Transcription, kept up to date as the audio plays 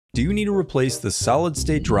Do you need to replace the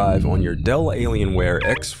solid-state drive on your Dell Alienware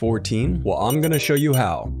x14? Well, I'm going to show you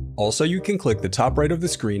how. Also, you can click the top right of the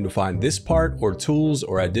screen to find this part or tools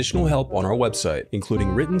or additional help on our website, including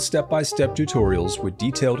written step-by-step tutorials with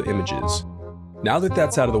detailed images. Now that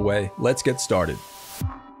that's out of the way, let's get started.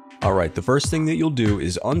 Alright, the first thing that you'll do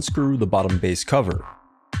is unscrew the bottom base cover.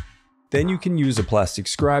 Then you can use a plastic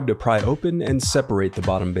scribe to pry open and separate the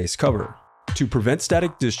bottom base cover. To prevent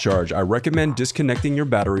static discharge, I recommend disconnecting your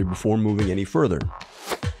battery before moving any further.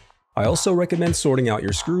 I also recommend sorting out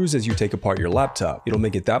your screws as you take apart your laptop. It'll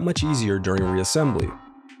make it that much easier during reassembly.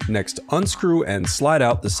 Next, unscrew and slide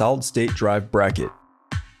out the solid-state drive bracket.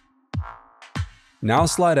 Now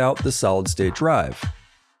slide out the solid-state drive.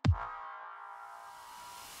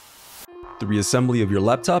 The reassembly of your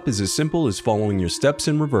laptop is as simple as following your steps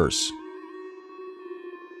in reverse.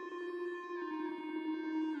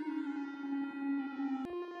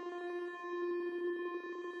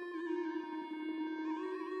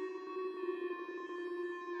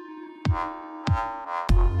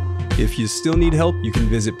 If you still need help, you can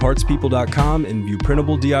visit partspeople.com and view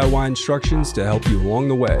printable DIY instructions to help you along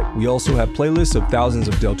the way. We also have playlists of thousands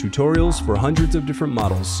of Dell tutorials for hundreds of different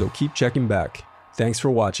models, so keep checking back. Thanks for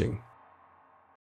watching.